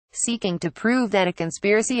seeking to prove that a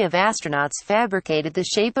conspiracy of astronauts fabricated the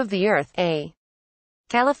shape of the Earth. A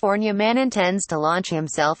California man intends to launch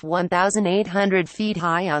himself 1,800 feet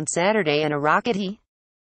high on Saturday in a rocket he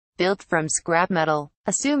built from scrap metal.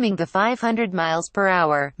 Assuming the 500 miles per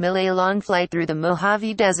hour, mile-long flight through the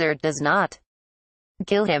Mojave Desert does not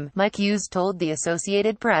kill him, Mike Hughes told the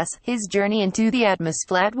Associated Press, his journey into the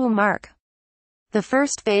atmosphere will mark the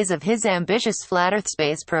first phase of his ambitious flat Earth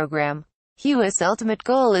space program. Hughes' ultimate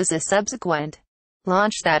goal is a subsequent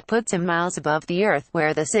launch that puts him miles above the Earth,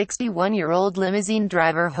 where the 61-year-old limousine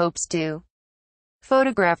driver hopes to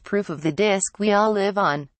photograph proof of the disk we all live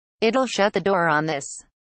on. It'll shut the door on this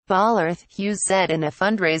ball Earth, Hughes said in a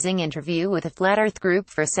fundraising interview with a Flat Earth group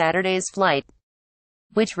for Saturday's flight,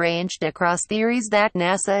 which ranged across theories that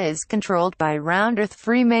NASA is controlled by round Earth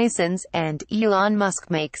Freemasons and Elon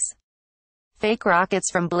Musk makes fake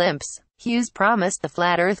rockets from blimps. Hughes promised the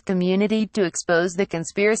Flat Earth community to expose the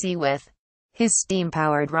conspiracy with his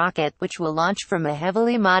steam-powered rocket, which will launch from a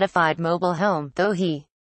heavily modified mobile home, though he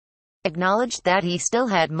acknowledged that he still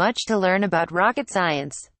had much to learn about rocket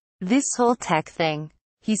science. This whole tech thing,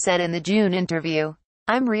 he said in the June interview.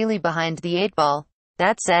 I'm really behind the 8 ball.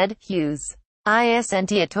 That said, Hughes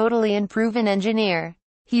isn't a totally unproven engineer.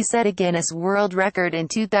 He set a Guinness World Record in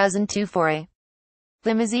 2002 for a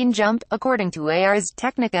limousine jump, according to Ars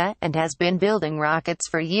Technica, and has been building rockets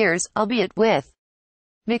for years, albeit with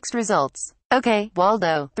mixed results. Okay,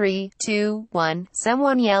 Waldo. 3, 2, 1,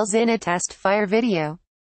 someone yells in a test fire video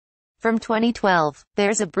from 2012.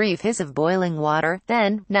 There's a brief hiss of boiling water,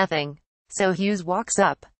 then, nothing. So Hughes walks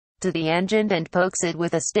up to the engine and pokes it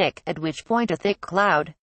with a stick, at which point a thick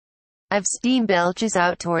cloud of steam belches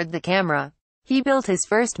out toward the camera. He built his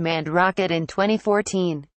first manned rocket in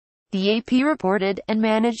 2014. The AP reported, and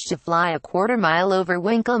managed to fly a quarter-mile over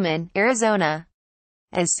Winkleman, Arizona.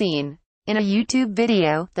 As seen in a YouTube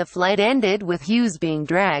video, the flight ended with Hughes being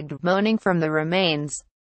dragged, moaning from the remains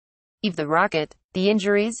of the rocket. The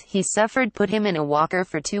injuries he suffered put him in a walker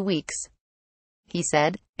for 2 weeks, he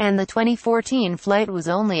said, and the 2014 flight was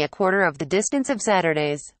only a quarter of the distance of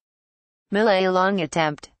Saturday's mile-long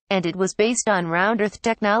attempt, and it was based on round-Earth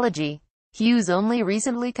technology. Hughes only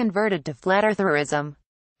recently converted to flat-eartherism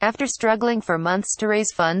after struggling for months to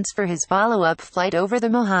raise funds for his follow-up flight over the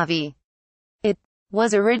Mojave. It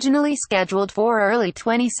was originally scheduled for early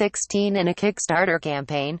 2016 in a Kickstarter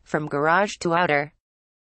campaign, From Garage to Outer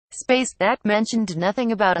Space, that mentioned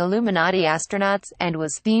nothing about Illuminati astronauts, and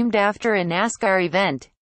was themed after a NASCAR event.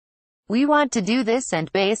 We want to do this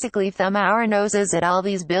and basically thumb our noses at all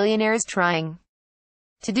these billionaires trying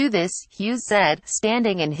to do this, Hughes said,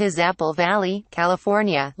 standing in his Apple Valley,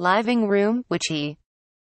 California, living room, which he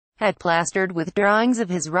had plastered with drawings of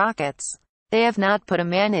his rockets. They have not put a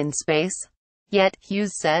man in space yet,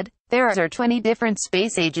 Hughes said. There are 20 different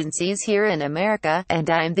space agencies here in America, and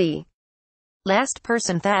I'm the last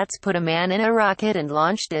person that's put a man in a rocket and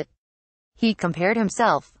launched it. He compared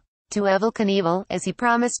himself to Evel Knievel, as he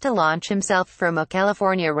promised to launch himself from a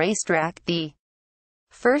California racetrack, the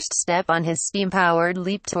first step on his steam-powered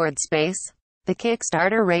leap toward space. The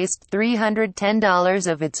Kickstarter raised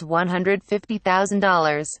 $310 of its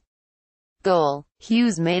 $150,000 goal.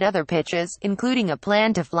 Hughes made other pitches, including a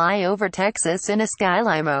plan to fly over Texas in a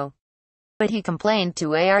Skylimo. But he complained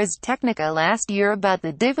to Ars Technica last year about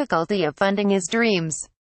the difficulty of funding his dreams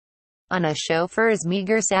on a show for his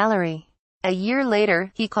meager salary. A year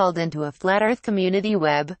later, he called into a Flat Earth Community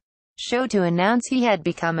web show to announce he had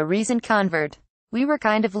become a recent convert. We were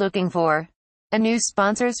kind of looking for a new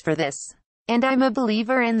sponsors for this, and I'm a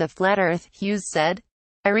believer in the Flat Earth, Hughes said.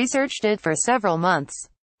 I researched it for several months.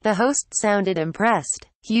 The host sounded impressed.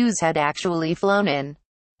 Hughes had actually flown in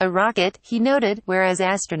a rocket, he noted, whereas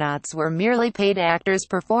astronauts were merely paid actors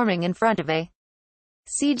performing in front of a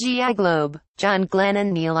CGI globe. John Glenn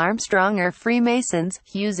and Neil Armstrong are Freemasons,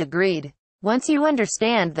 Hughes agreed. Once you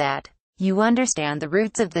understand that, you understand the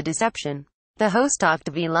roots of the deception. The host talked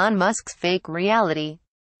of Elon Musk's fake reality,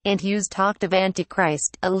 and Hughes talked of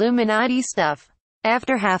Antichrist, Illuminati stuff.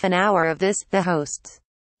 After half an hour of this, the hosts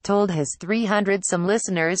told his 300-some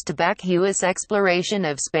listeners to back Hughes' exploration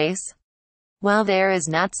of space. While there is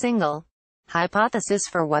not single hypothesis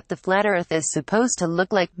for what the flat Earth is supposed to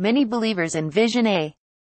look like, many believers envision a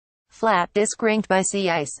flat disk ringed by sea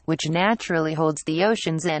ice, which naturally holds the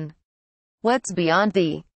oceans in. What's beyond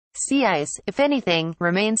the sea ice, if anything,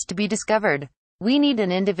 remains to be discovered. We need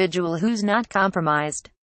an individual who's not compromised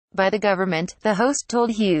by the government, the host told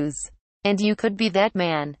Hughes. And you could be that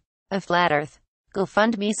man. A Flat Earth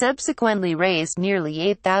GoFundMe subsequently raised nearly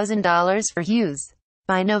 $8,000 for Hughes.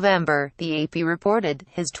 By November, the AP reported,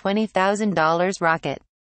 his $20,000 rocket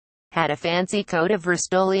had a fancy coat of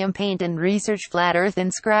Rust-Oleum paint and Research Flat Earth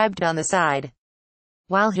inscribed on the side.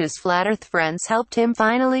 While Hughes' Flat Earth friends helped him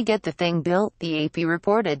finally get the thing built, the AP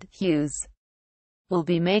reported, Hughes will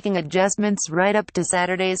be making adjustments right up to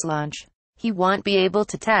Saturday's launch. He won't be able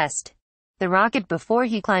to test the rocket before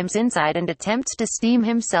he climbs inside and attempts to steam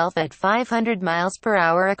himself at 500 miles per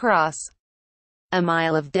hour across a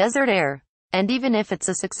mile of desert air. And even if it's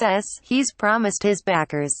a success, he's promised his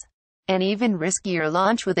backers an even riskier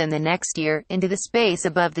launch within the next year, into the space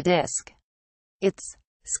above the disk. It's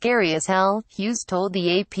scary as hell, Hughes told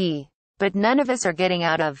the AP. But none of us are getting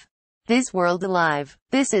out of this world alive.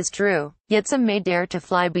 This is true. Yet some may dare to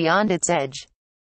fly beyond its edge.